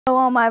Hello,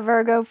 all my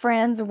Virgo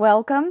friends.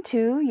 Welcome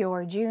to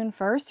your June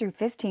 1st through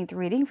 15th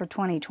reading for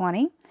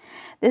 2020.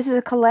 This is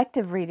a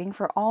collective reading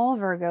for all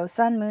Virgo,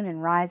 Sun, Moon,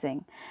 and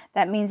Rising.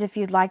 That means if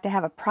you'd like to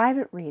have a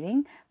private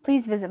reading,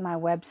 please visit my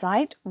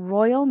website,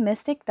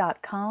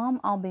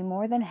 royalmystic.com. I'll be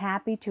more than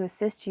happy to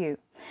assist you.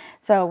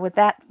 So with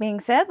that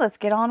being said, let's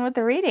get on with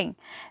the reading.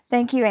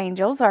 Thank you,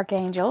 angels,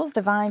 archangels,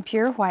 divine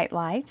pure white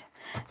light,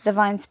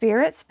 divine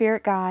spirit,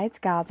 spirit guides,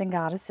 gods and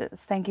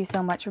goddesses. Thank you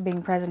so much for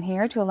being present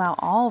here to allow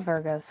all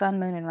Virgo, Sun,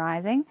 Moon, and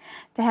Rising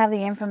to have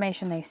the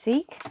information they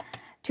seek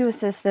to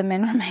assist them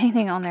in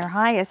remaining on their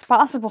highest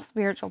possible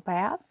spiritual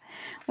path.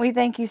 We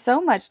thank you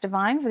so much,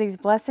 Divine, for these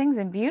blessings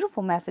and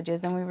beautiful messages,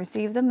 and we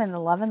receive them in the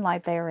love and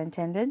light they are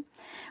intended.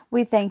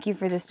 We thank you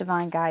for this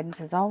divine guidance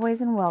as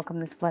always and welcome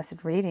this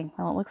blessed reading.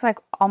 Well, it looks like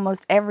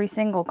almost every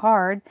single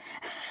card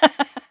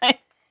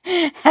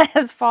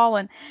has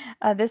fallen.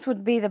 This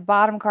would be the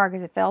bottom card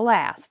because it fell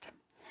last.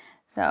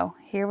 So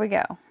here we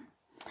go.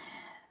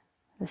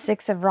 The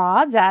Six of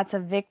Rods, that's a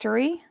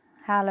victory.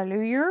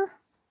 Hallelujah.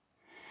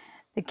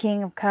 The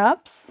King of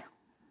Cups.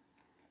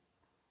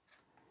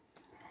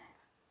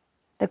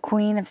 The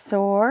Queen of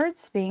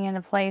Swords, being in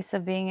a place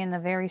of being in a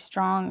very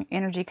strong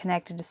energy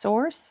connected to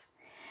Source.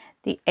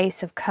 The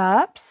Ace of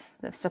Cups,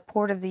 the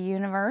support of the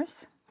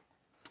universe.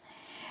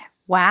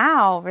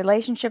 Wow,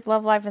 relationship,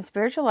 love life, and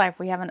spiritual life.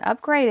 We have an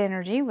upgrade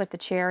energy with the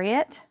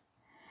Chariot.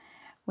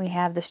 We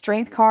have the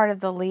Strength card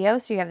of the Leo.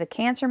 So you have the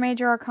Cancer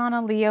Major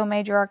Arcana, Leo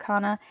Major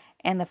Arcana,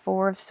 and the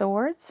Four of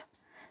Swords.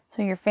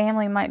 So your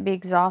family might be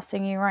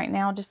exhausting you right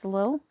now just a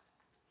little.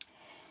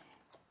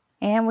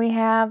 And we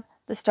have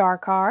the Star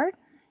card.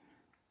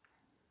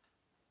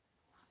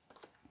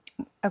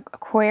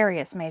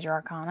 Aquarius Major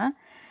Arcana.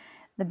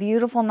 The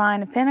beautiful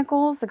Nine of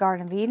Pentacles, the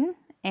Garden of Eden,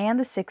 and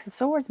the Six of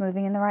Swords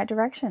moving in the right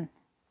direction.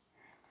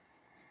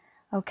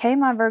 Okay,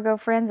 my Virgo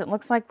friends, it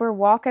looks like we're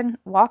walking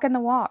the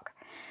walk.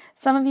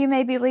 Some of you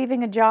may be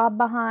leaving a job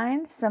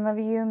behind. Some of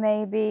you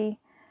may be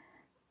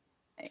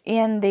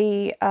in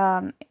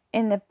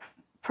the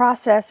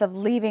process of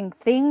leaving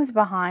things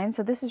behind.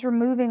 So this is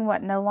removing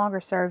what no longer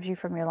serves you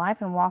from your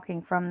life and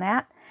walking from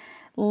that.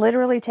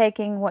 Literally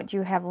taking what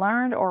you have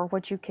learned or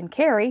what you can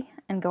carry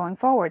and going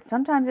forward.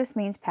 Sometimes this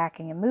means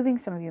packing and moving.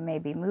 Some of you may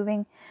be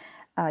moving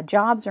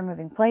jobs or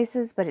moving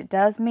places, but it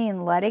does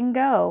mean letting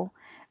go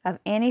of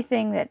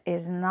anything that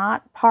is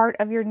not part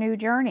of your new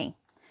journey.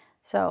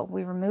 So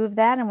we remove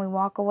that and we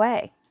walk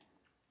away.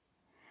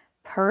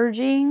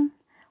 Purging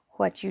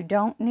what you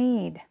don't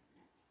need.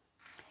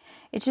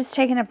 It's just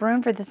taking up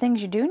room for the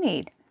things you do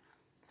need.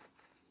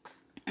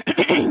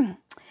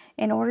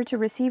 In order to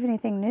receive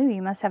anything new,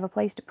 you must have a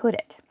place to put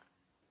it.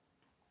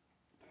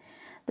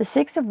 The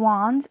Six of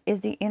Wands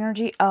is the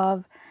energy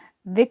of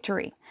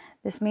victory.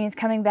 This means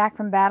coming back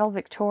from battle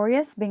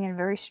victorious, being in a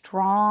very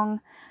strong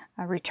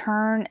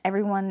return.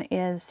 Everyone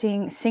is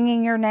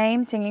singing your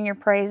name, singing your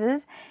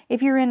praises.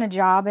 If you're in a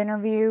job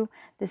interview,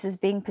 this is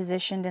being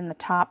positioned in the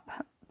top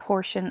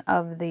portion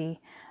of the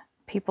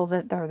people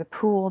that are the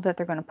pool that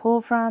they're going to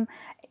pull from,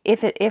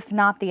 if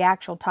not the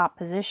actual top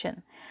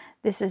position.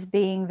 This is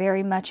being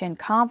very much in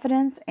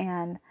confidence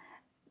and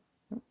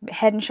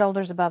head and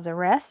shoulders above the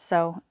rest.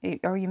 So,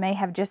 or you may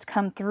have just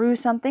come through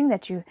something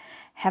that you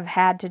have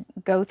had to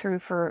go through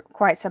for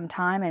quite some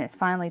time, and it's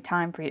finally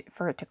time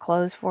for it to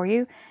close for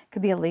you. It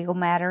could be a legal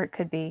matter. It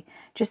could be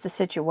just a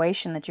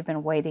situation that you've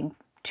been waiting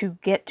to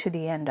get to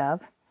the end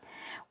of.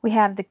 We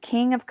have the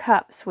King of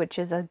Cups, which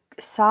is a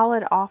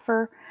solid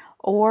offer,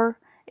 or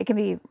it can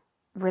be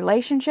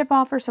relationship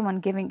offer, someone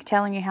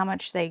telling you how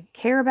much they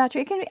care about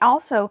you. It can be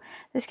also,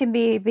 this can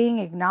be being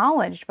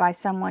acknowledged by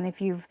someone if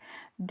you've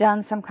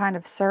done some kind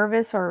of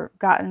service or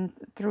gotten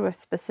through a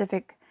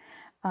specific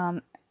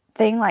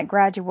thing like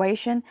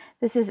graduation.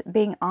 This is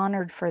being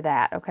honored for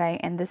that, okay?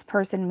 And this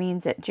person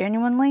means it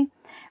genuinely.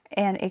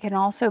 And it can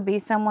also be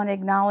someone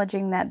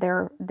acknowledging that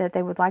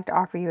they would like to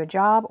offer you a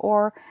job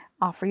or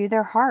offer you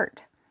their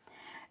heart.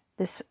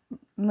 This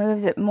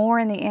moves it more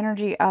in the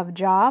energy of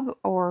job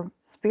or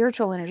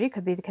spiritual energy.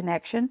 Could be the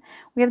connection.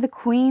 We have the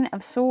Queen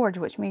of Swords,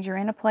 which means you're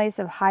in a place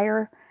of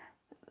higher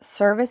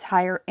service,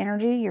 higher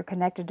energy. You're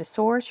connected to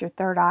Source. Your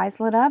third eye's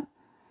lit up.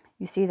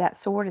 You see that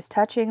sword is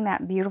touching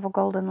that beautiful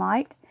golden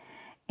light.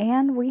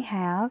 And we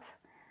have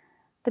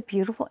the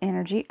beautiful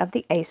energy of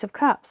the Ace of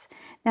Cups.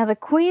 Now, the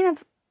Queen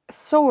of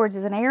Swords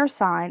is an air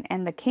sign,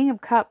 and the King of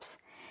Cups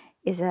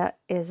is a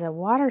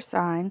water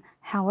sign.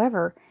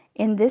 However,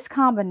 in this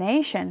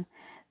combination,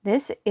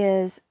 this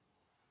is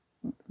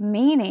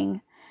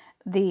meaning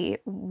the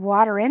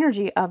water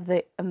energy of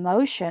the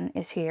emotion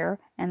is here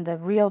and the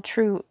real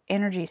true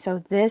energy.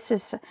 So this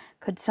is,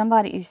 some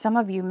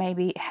of you may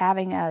be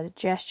having a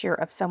gesture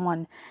of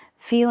someone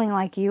feeling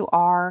like you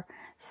are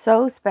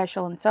so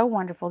special and so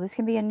wonderful. This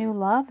can be a new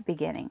love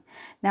beginning.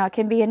 Now, it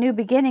can be a new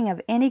beginning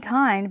of any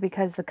kind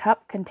because the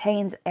cup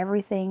contains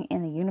everything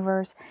in the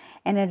universe,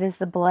 and it is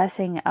the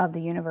blessing of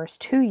the universe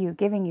to you,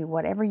 giving you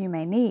whatever you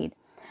may need.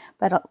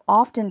 But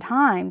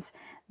oftentimes,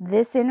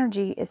 this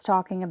energy is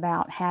talking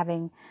about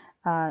having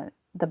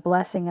the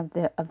blessing of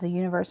the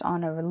universe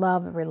on a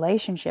love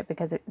relationship,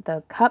 because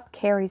the cup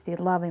carries the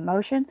love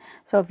emotion.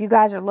 So if you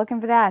guys are looking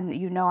for that, and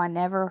you know I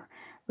never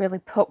really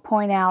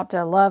point out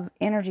love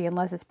energy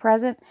unless it's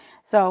present.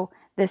 So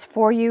this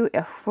for you,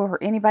 for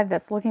anybody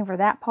that's looking for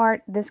that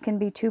part, this can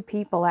be two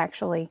people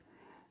actually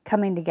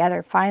coming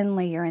together.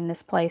 Finally, you're in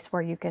this place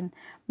where you can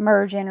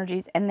merge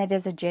energies, and that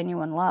is a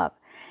genuine love.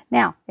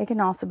 Now, it can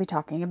also be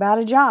talking about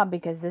a job,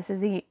 because this is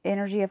the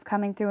energy of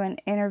coming through an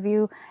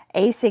interview,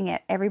 acing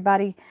it,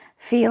 everybody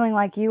feeling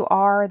like you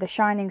are the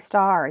shining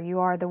star, you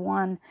are the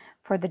one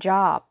for the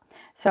job.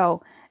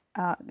 So,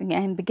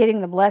 and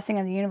getting the blessing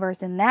of the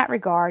universe in that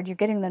regard, you're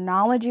getting the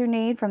knowledge you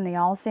need from the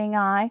all-seeing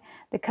eye.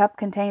 The cup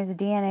contains the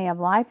DNA of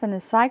life, and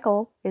the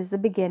cycle is the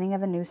beginning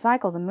of a new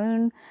cycle. The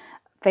moon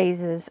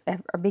phases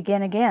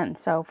begin again,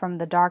 so from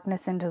the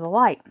darkness into the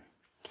light.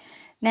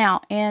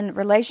 Now, in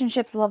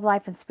relationships, love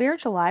life, and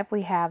spiritual life,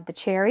 we have the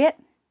Chariot.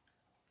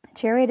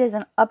 Chariot is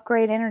an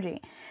upgrade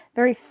energy,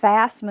 very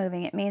fast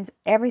moving. It means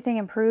everything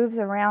improves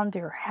around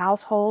your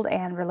household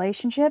and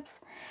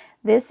relationships.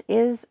 This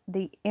is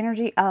the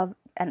energy of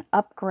an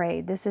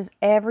upgrade. This is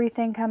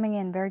everything coming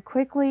in very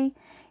quickly.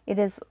 It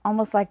is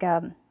almost like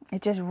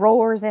it just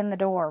roars in the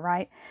door,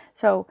 right?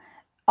 So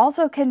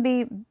also can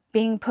be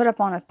being put up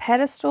on a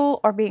pedestal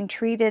or being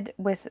treated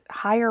with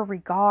higher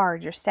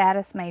regard. Your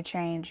status may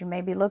change. You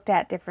may be looked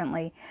at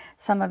differently.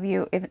 Some of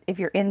you, if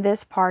you're in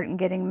this part and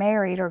getting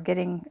married or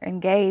getting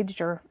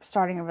engaged or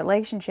starting a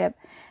relationship,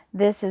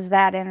 this is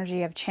that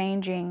energy of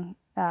changing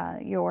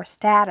your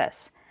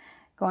status,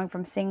 going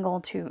from single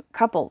to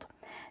coupled.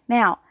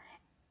 Now,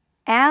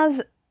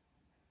 as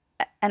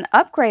an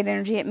upgrade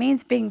energy, it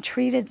means being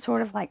treated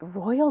sort of like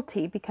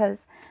royalty,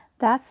 because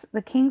that's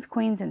the kings,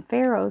 queens, and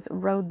pharaohs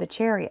rode the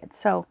chariot.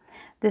 So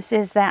this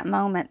is that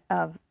moment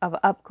of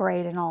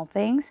upgrade in all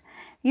things.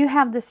 You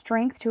have the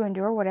strength to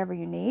endure whatever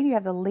you need. You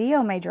have the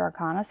Leo Major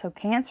Arcana, so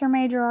Cancer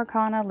Major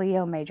Arcana,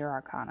 Leo Major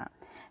Arcana.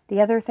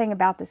 The other thing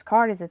about this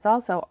card is it's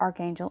also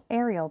Archangel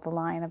Ariel, the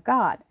Lion of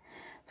God.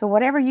 So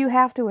whatever you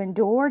have to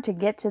endure to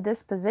get to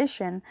this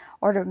position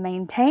or to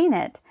maintain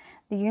it,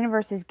 the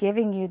universe is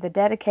giving you the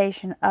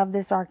dedication of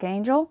this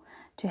archangel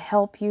to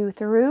help you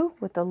through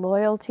with the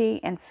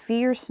loyalty and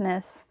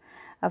fierceness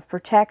of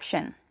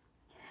protection.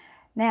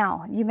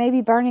 Now, you may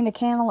be burning the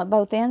candle at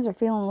both ends or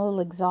feeling a little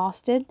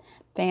exhausted.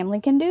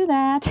 Family can do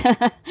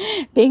that.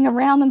 Being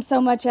around them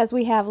so much as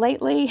we have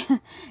lately,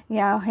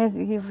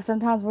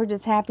 sometimes we're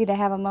just happy to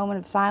have a moment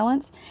of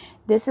silence.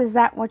 This is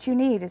what you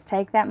need, is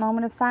take that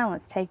moment of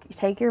silence.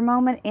 Take your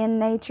moment in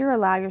nature.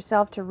 Allow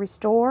yourself to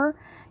restore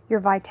your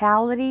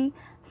vitality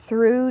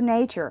through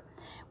nature.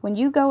 When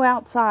you go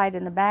outside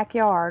in the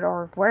backyard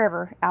or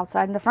wherever,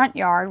 outside in the front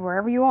yard,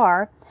 wherever you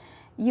are,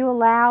 you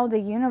allow the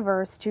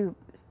universe to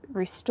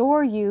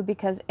restore you,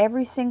 because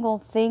every single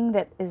thing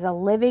that is a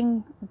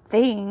living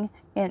thing,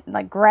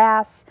 like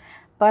grass,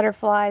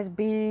 butterflies,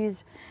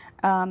 bees,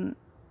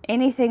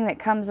 anything that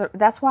comes,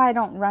 that's why I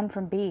don't run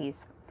from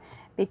bees,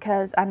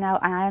 because I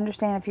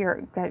understand if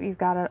you've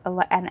got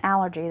an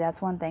allergy,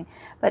 that's one thing,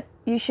 but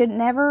you should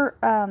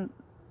never,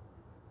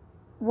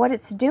 what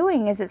it's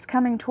doing is it's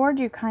coming toward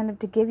you kind of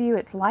to give you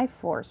its life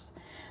force.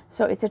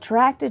 So it's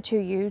attracted to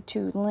you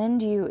to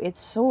lend you its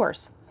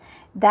source.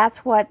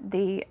 That's what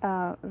the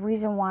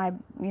reason why,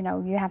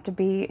 you have to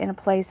be in a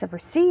place of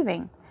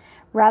receiving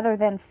rather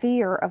than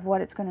fear of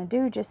what it's going to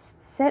do. Just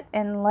sit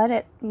and let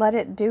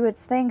it do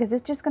its thing, because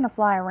it's just going to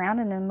fly around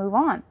and then move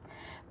on.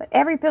 But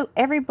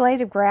every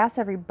blade of grass,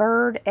 every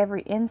bird,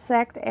 every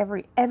insect,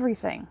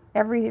 everything,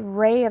 every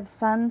ray of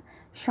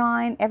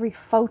sunshine, every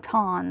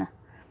photon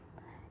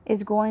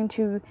is going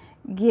to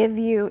give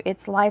you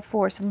its life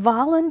force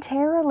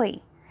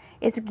voluntarily.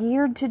 It's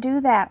geared to do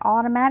that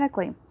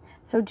automatically.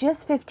 So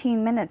just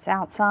 15 minutes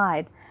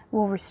outside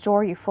will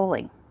restore you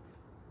fully.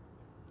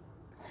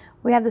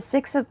 We have the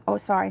Six of,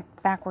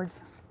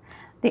 backwards.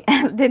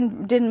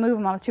 Didn't move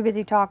them, I was too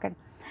busy talking.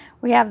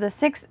 We have the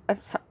Six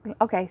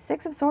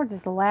of Swords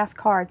is the last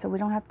card, so we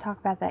don't have to talk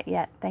about that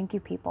yet. Thank you,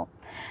 people.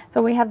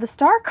 So we have the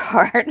Star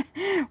card,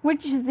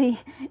 which is the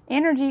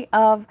energy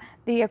of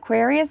the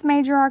Aquarius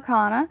Major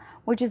Arcana,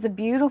 which is the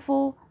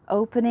beautiful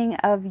opening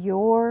of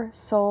your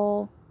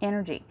soul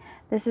energy.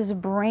 This is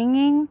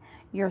bringing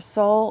your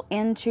soul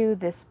into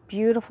this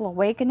beautiful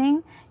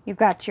awakening. You've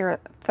got your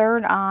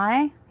third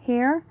eye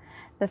here.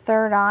 The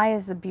third eye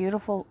is the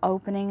beautiful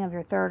opening of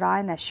your third eye,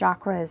 and the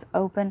chakra is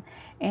open,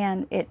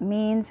 and it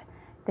means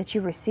that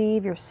you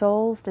receive your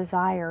soul's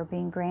desire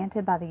being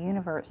granted by the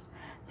universe.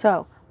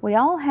 So we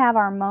all have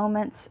our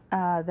moments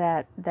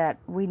that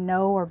we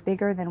know are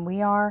bigger than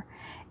we are,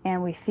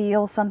 and we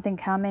feel something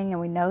coming, and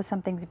we know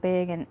something's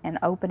big and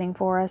opening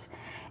for us.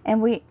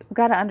 And we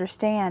got to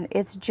understand,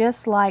 it's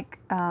just like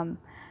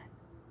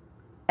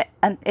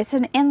it's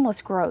an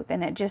endless growth,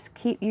 and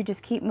you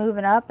just keep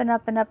moving up and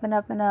up and up and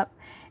up and up,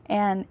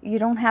 and you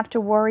don't have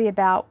to worry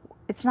about.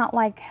 It's not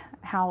like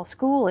how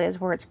school is,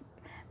 where it's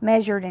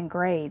measured in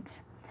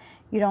grades.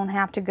 You don't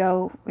have to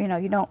go.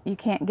 You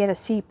can't get a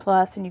C+,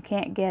 and you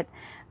can't get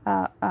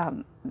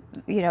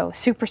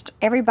super.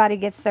 Everybody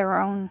gets their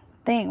own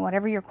thing,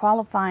 whatever you're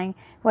qualifying,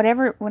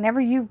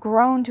 whenever you've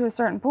grown to a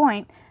certain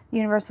point, the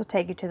universe will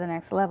take you to the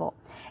next level.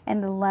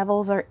 And the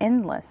levels are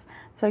endless.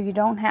 So you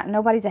don't have,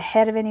 nobody's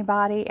ahead of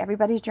anybody.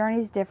 Everybody's journey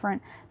is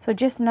different. So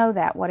just know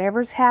that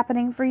whatever's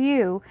happening for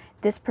you,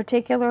 this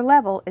particular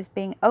level is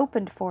being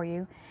opened for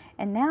you.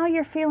 And now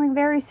you're feeling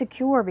very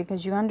secure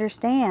because you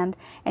understand.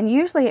 And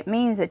usually it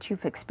means that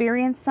you've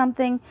experienced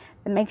something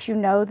that makes you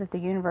know that the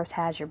universe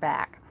has your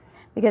back.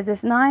 Because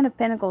this Nine of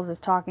Pentacles is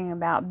talking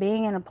about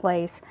being in a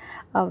place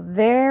of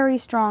very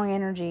strong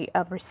energy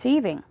of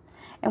receiving.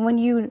 And when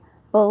you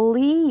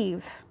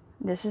believe,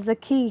 this is the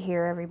key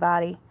here,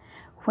 everybody,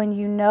 when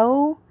you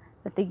know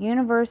that the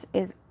universe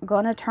is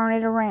going to turn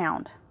it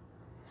around,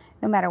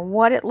 no matter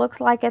what it looks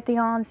like at the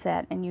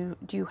onset, and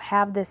you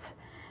have this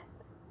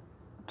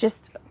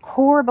just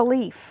core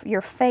belief,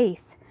 your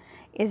faith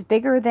is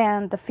bigger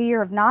than the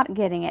fear of not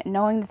getting it,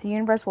 knowing that the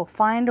universe will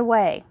find a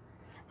way,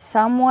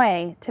 some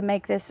way to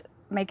make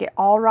it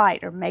all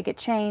right, or make it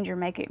change, or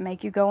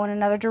make you go in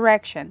another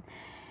direction,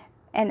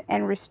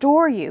 and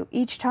restore you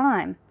each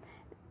time.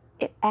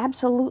 It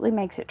absolutely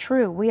makes it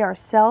true. We are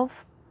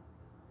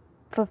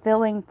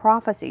self-fulfilling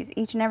prophecies,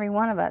 each and every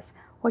one of us.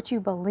 What you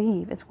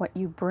believe is what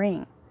you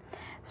bring.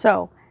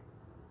 So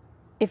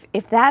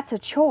if that's a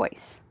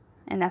choice,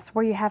 and that's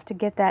where you have to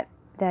get that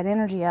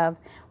energy of,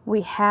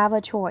 we have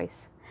a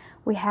choice.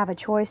 We have a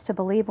choice to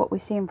believe what we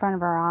see in front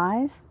of our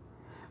eyes,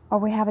 or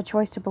we have a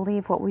choice to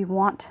believe what we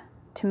want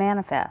to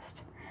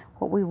manifest,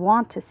 what we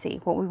want to see,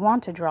 what we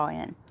want to draw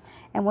in.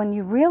 And when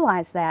you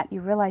realize that,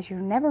 you realize you're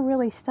never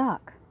really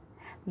stuck.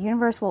 The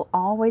universe will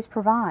always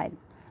provide.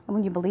 And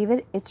when you believe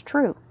it, it's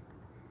true.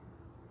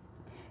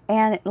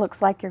 And it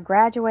looks like you're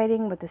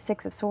graduating with the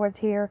Six of Swords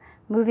here,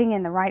 moving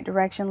in the right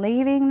direction,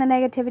 leaving the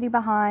negativity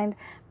behind,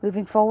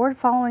 moving forward,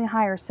 following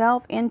higher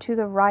self into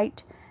the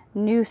right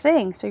new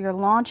thing. So you're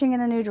launching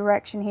in a new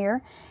direction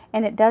here.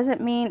 And it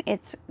doesn't mean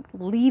it's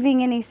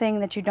leaving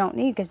anything that you don't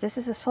need, because this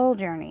is a soul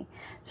journey.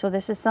 So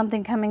this is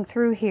something coming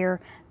through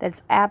here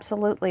that's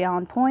absolutely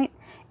on point,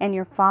 and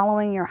you're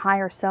following your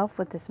higher self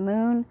with this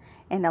moon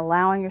and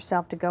allowing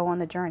yourself to go on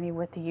the journey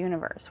with the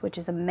universe, which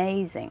is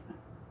amazing.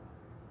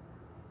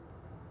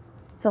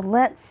 So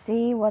let's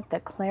see what the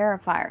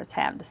clarifiers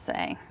have to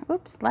say.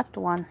 Oops, left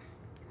one.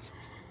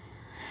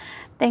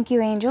 Thank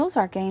you, angels,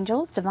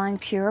 archangels, divine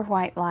pure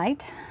white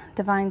light,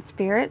 divine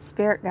spirit,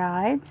 spirit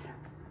guides.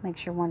 Make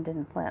sure one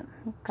didn't flip.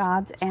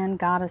 Gods and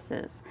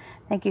goddesses.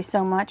 Thank you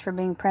so much for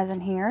being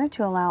present here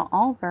to allow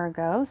all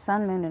Virgo,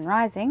 sun, moon, and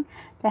rising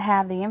to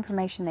have the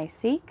information they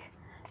seek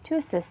to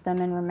assist them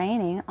in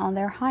remaining on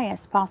their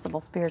highest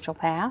possible spiritual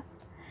path.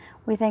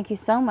 We thank you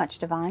so much,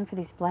 Divine, for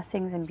these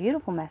blessings and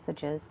beautiful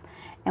messages,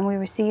 and we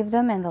receive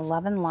them in the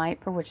love and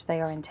light for which they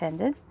are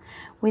intended.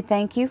 We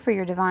thank you for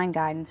your divine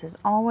guidance as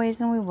always,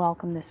 and we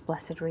welcome this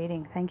blessed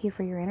reading. Thank you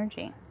for your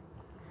energy.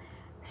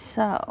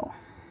 So,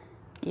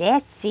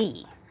 let's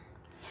see.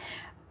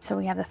 So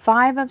we have the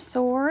Five of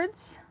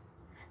Swords,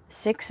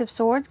 Six of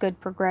Swords, good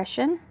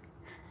progression.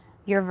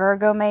 Your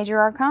Virgo Major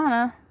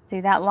Arcana,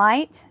 see that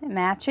light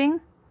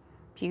matching?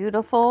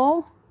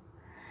 Beautiful.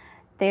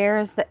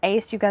 There's the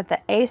Ace. You got the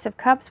Ace of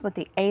Cups with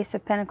the Ace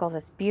of Pentacles.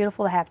 It's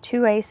beautiful to have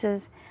two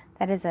aces.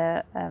 That is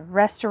a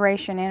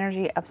restoration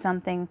energy of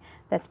something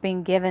that's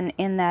being given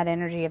in that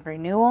energy of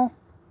renewal.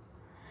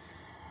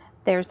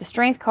 There's the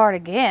Strength card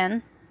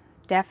again.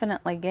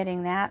 Definitely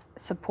getting that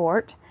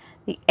support.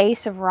 The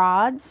Ace of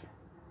Rods.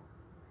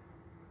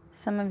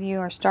 Some of you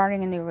are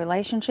starting a new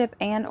relationship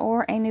and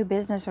or a new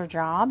business or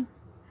job.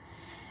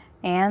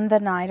 And the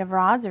Knight of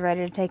Rods are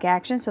ready to take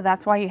action. So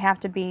that's why you have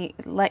to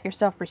let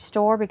yourself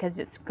restore, because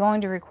it's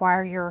going to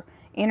require your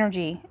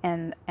energy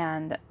and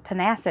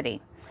tenacity.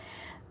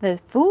 The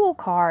Fool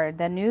card,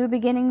 the new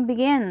beginning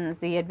begins.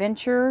 The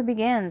adventure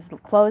begins.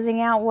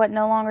 Closing out what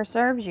no longer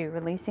serves you.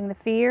 Releasing the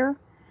fear.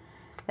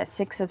 That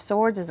Six of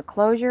Swords is a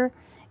closure.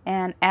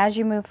 And as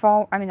you move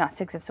forward, I mean not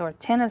Six of Swords,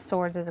 Ten of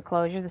Swords is a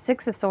closure. The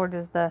Six of Swords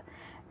is the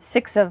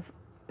Six of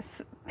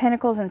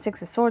Pentacles and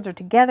Six of Swords are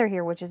together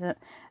here, which is a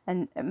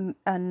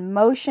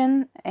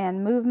motion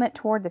and movement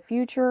toward the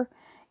future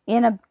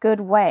in a good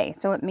way.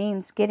 So it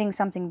means getting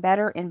something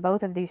better in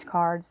both of these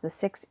cards. The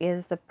Six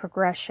is the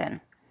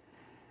progression.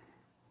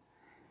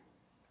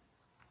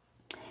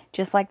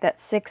 Just like that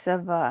Six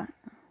of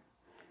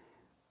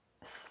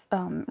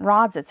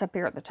rods that's up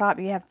here at the top,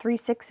 you have 3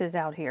 sixes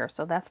out here,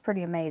 so that's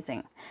pretty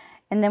amazing.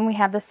 And then we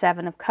have the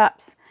Seven of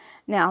Cups.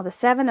 Now, the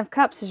Seven of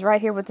Cups is right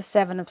here with the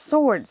Seven of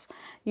Swords.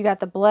 You got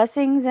the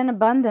blessings and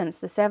abundance.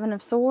 The Seven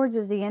of Swords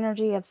is the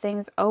energy of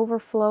things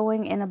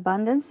overflowing in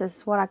abundance. This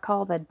is what I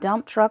call the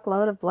dump truck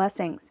load of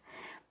blessings.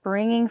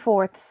 Bringing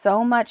forth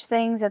so much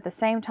things at the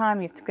same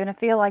time. You're going to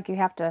feel like you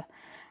have to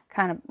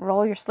kind of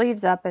roll your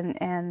sleeves up,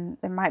 and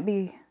there might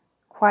be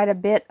quite a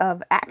bit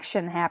of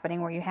action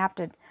happening where you have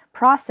to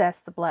process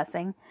the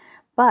blessing.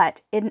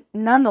 But it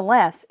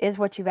nonetheless is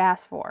what you've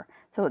asked for.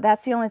 So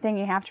that's the only thing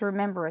you have to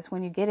remember, is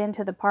when you get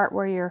into the part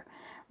where you're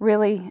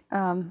really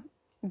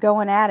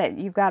going at it,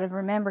 you've got to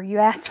remember you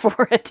asked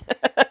for it.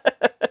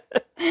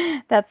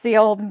 That's the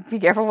old be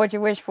careful what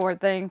you wish for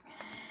thing.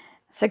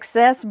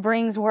 Success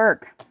brings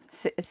work.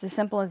 It's as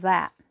simple as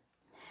that.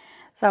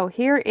 So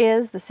here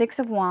is the Six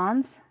of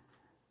Wands,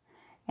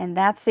 and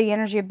that's the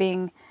energy of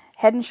being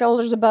head and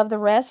shoulders above the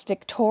rest,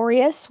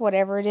 victorious.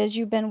 Whatever it is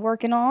you've been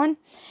working on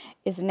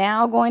is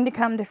now going to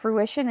come to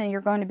fruition, and you're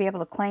going to be able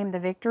to claim the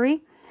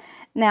victory.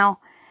 Now,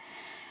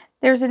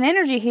 there's an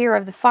energy here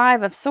of the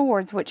Five of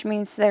Swords, which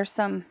means there's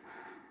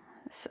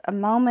a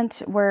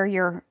moment where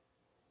you're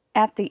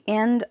at the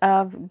end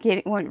of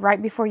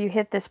right before you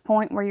hit this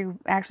point where you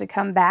actually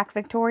come back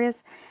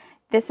victorious.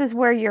 This is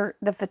where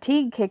the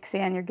fatigue kicks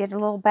in. You're getting a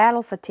little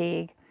battle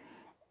fatigue.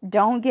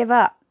 Don't give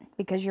up,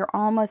 because you're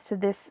almost to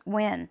this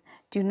win.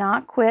 Do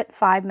not quit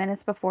 5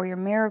 minutes before your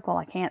miracle.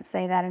 I can't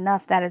say that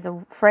enough. That is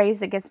a phrase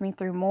that gets me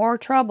through more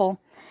trouble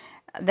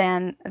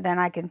than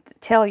I can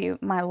tell you.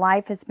 My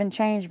life has been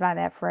changed by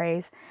that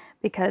phrase,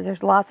 because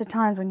there's lots of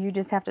times when you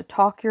just have to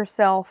talk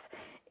yourself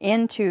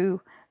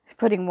into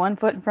putting one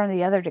foot in front of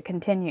the other to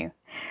continue.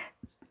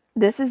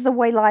 This is the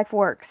way life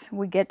works.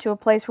 We get to a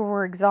place where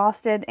we're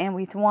exhausted and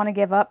we want to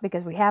give up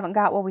because we haven't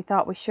got what we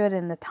thought we should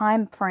in the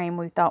time frame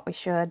we thought we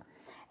should.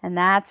 And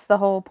that's the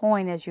whole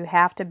point, is you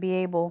have to be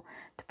able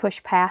to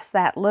push past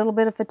that little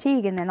bit of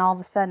fatigue, and then all of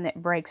a sudden it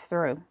breaks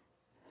through.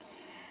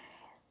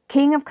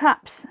 King of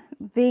Cups,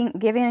 being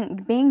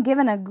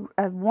given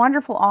a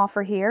wonderful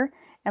offer here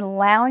and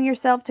allowing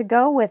yourself to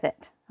go with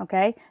it.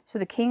 Okay, so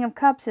the King of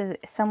Cups is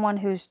someone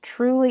who's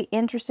truly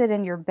interested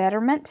in your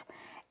betterment.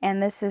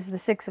 And this is the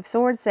Six of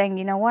Swords saying,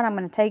 you know what, I'm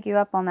going to take you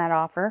up on that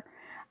offer.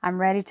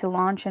 I'm ready to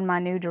launch in my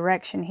new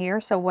direction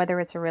here. So whether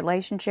it's a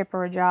relationship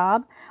or a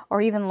job,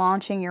 or even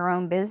launching your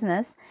own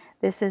business,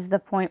 this is the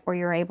point where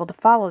you're able to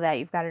follow that.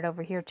 You've got it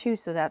over here too,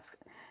 so that's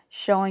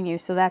showing you.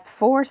 So that's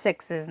 4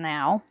 sixes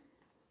now.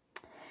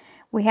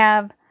 We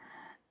have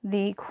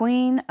the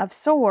Queen of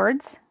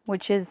Swords,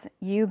 which is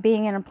you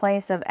being in a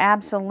place of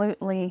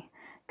absolutely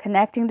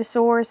connecting to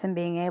Source and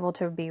being able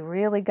to be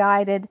really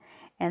guided.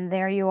 And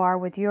there you are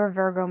with your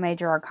Virgo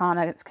Major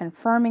Arcana. It's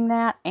confirming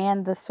that,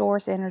 and the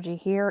Source energy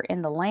here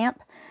in the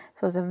lamp.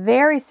 So it's a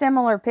very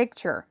similar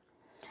picture.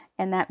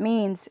 And that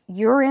means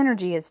your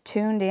energy is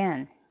tuned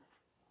in.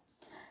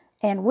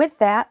 And with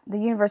that, the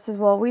universe says,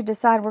 well, we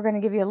decide we're going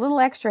to give you a little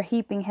extra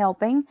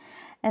helping.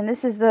 And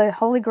this is the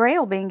Holy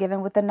Grail being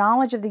given with the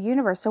knowledge of the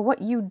universe. So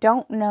what you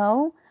don't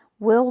know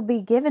will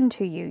be given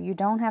to you. You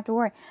don't have to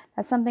worry.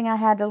 That's something I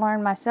had to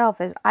learn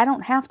myself, is I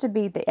don't have to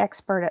be the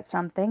expert at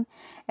something.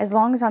 As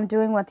long as I'm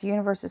doing what the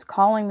universe is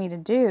calling me to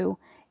do,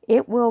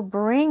 it will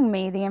bring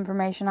me the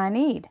information I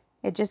need.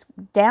 It just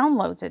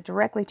downloads it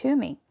directly to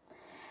me.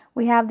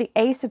 We have the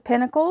Ace of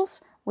Pentacles,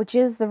 which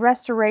is the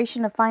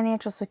restoration of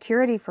financial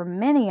security for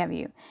many of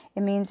you.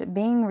 It means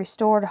being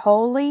restored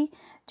wholly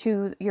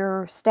to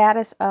your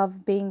status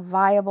of being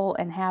viable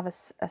and have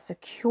a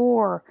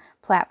secure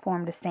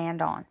platform to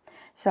stand on.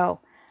 So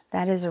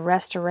that is a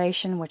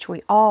restoration which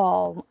we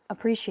all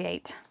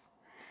appreciate.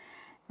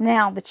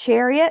 Now the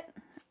Chariot,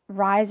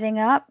 rising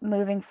up,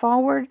 moving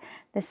forward.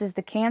 This is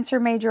the Cancer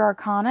Major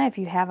Arcana. If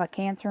you have a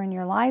Cancer in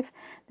your life,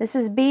 this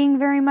is being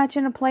very much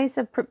in a place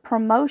of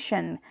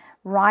promotion,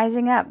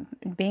 rising up,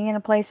 being in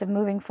a place of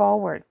moving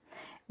forward.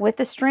 With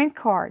the Strength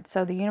card,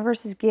 so the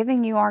universe is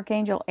giving you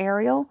Archangel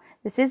Ariel.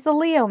 This is the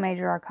Leo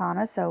Major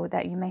Arcana, so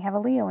that you may have a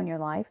Leo in your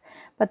life.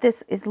 But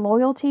this is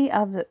loyalty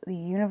of the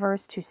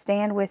universe to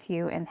stand with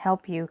you and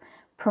help you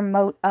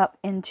promote up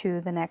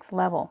into the next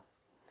level.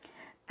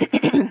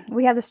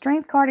 We have the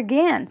Strength card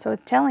again, so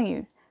it's telling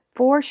you,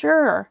 for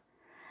sure,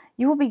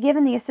 you will be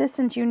given the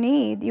assistance you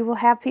need. You will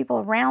have people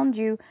around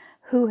you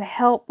who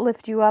help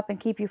lift you up and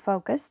keep you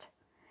focused.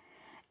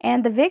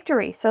 And the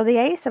Victory, so the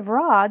Ace of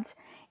Rods,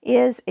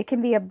 it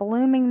can be a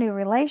blooming new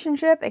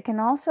relationship. It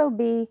can also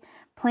be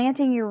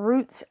planting your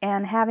roots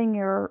and having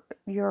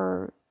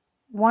your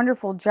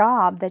wonderful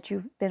job that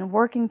you've been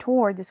working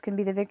toward. This can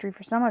be the victory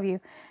for some of you,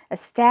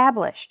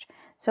 established.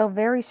 So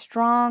very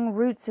strong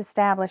roots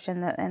established,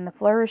 and the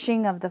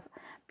flourishing of the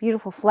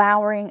beautiful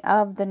flowering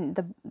of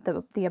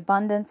the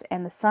abundance,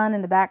 and the sun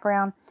in the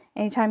background.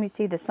 Anytime you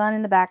see the sun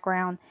in the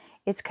background,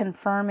 it's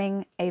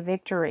confirming a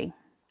victory.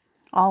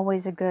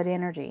 Always a good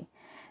energy.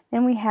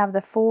 Then we have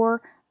the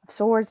Four of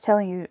Swords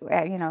telling you,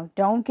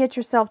 don't get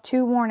yourself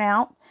too worn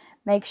out.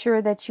 Make sure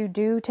that you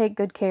do take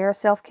good care.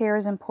 Self-care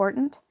is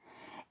important,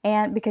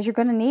 and because you're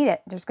going to need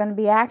it. There's going to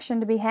be action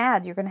to be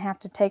had. You're going to have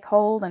to take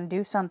hold and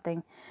do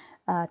something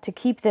to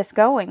keep this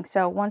going.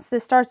 So once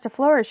this starts to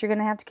flourish, you're going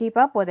to have to keep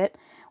up with it,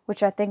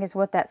 which I think is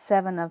what that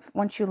Seven of,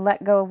 once you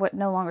let go of what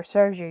no longer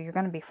serves you, you're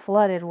going to be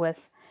flooded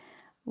with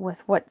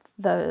what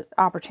the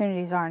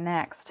opportunities are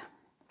next.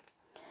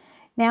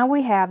 Now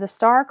we have the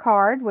Star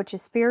card, which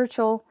is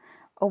spiritual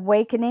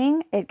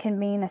awakening. It can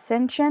mean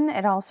ascension.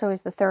 It also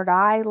is the third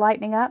eye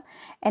lighting up.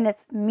 And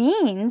it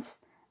means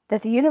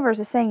that the universe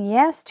is saying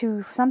yes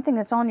to something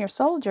that's on your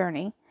soul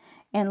journey.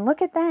 And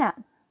look at that.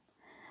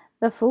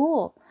 The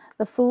Fool.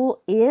 The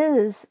Fool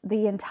is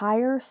the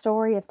entire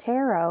story of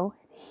tarot.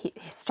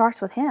 It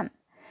starts with him.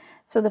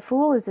 So the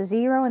Fool is the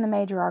 0 in the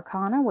major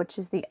arcana, which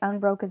is the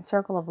unbroken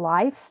circle of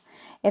life.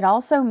 It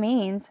also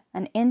means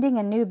an ending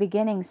and new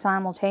beginning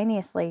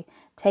simultaneously,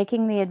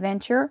 taking the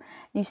adventure.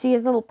 You see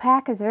his little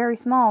pack is very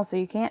small, so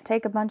you can't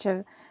take a bunch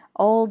of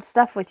old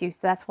stuff with you. So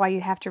that's why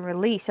you have to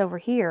release over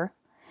here.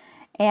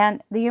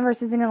 And the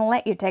universe isn't going to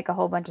let you take a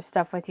whole bunch of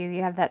stuff with you.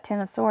 You have that Ten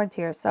of Swords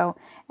here. So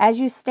as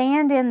you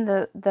stand in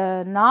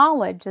the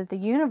knowledge that the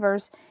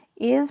universe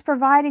is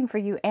providing for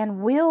you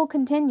and will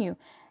continue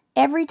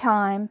every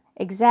time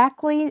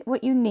exactly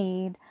what you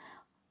need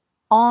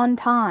on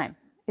time.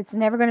 It's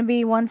never going to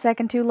be 1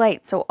 second too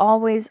late. So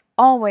always,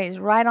 always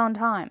right on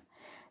time.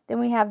 Then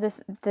we have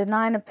the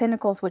Nine of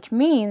Pentacles, which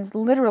means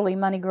literally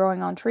money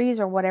growing on trees,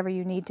 or whatever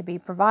you need to be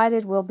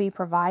provided will be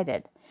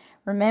provided.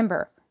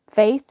 Remember,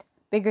 faith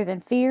bigger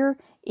than fear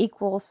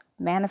equals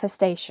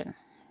manifestation.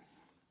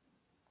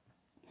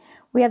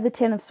 We have the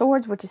Ten of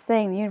Swords, which is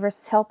saying the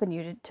universe is helping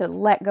you to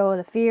let go of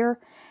the fear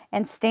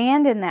and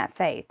stand in that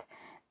faith.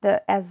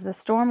 As the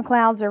storm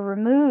clouds are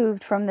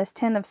removed from this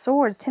Ten of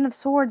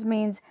Swords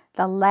means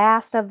the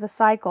last of the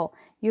cycle.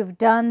 You've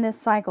done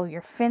this cycle.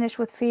 You're finished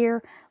with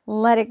fear.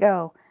 Let it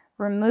go.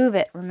 Remove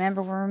it.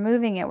 Remember, we're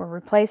removing it. We're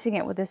replacing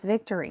it with this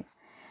victory.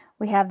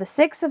 We have the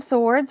Six of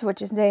Swords,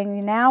 which is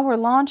saying now we're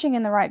launching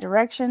in the right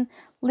direction,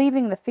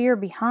 leaving the fear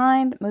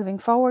behind, moving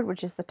forward,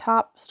 which is the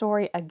top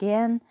story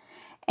again.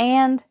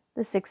 And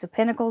the Six of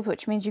Pentacles,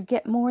 which means you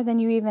get more than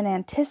you even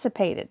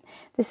anticipated.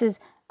 This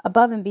is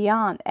above and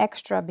beyond,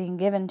 extra being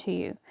given to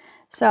you.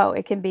 So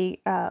it can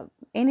be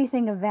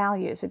anything of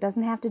value. So it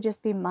doesn't have to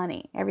just be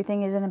money.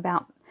 Everything isn't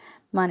about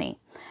money.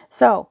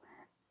 So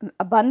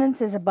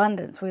abundance is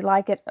abundance. We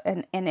like it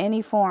in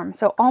any form.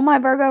 So all my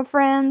Virgo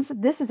friends,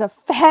 this is a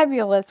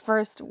fabulous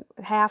first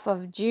half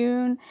of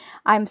June.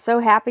 I'm so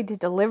happy to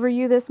deliver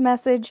you this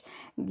message.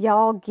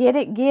 Y'all get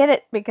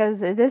it,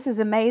 because this is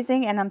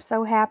amazing, and I'm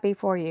so happy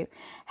for you.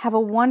 Have a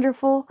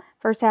wonderful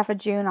first half of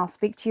June. I'll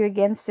speak to you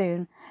again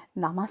soon.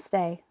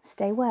 Namaste.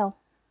 Stay well.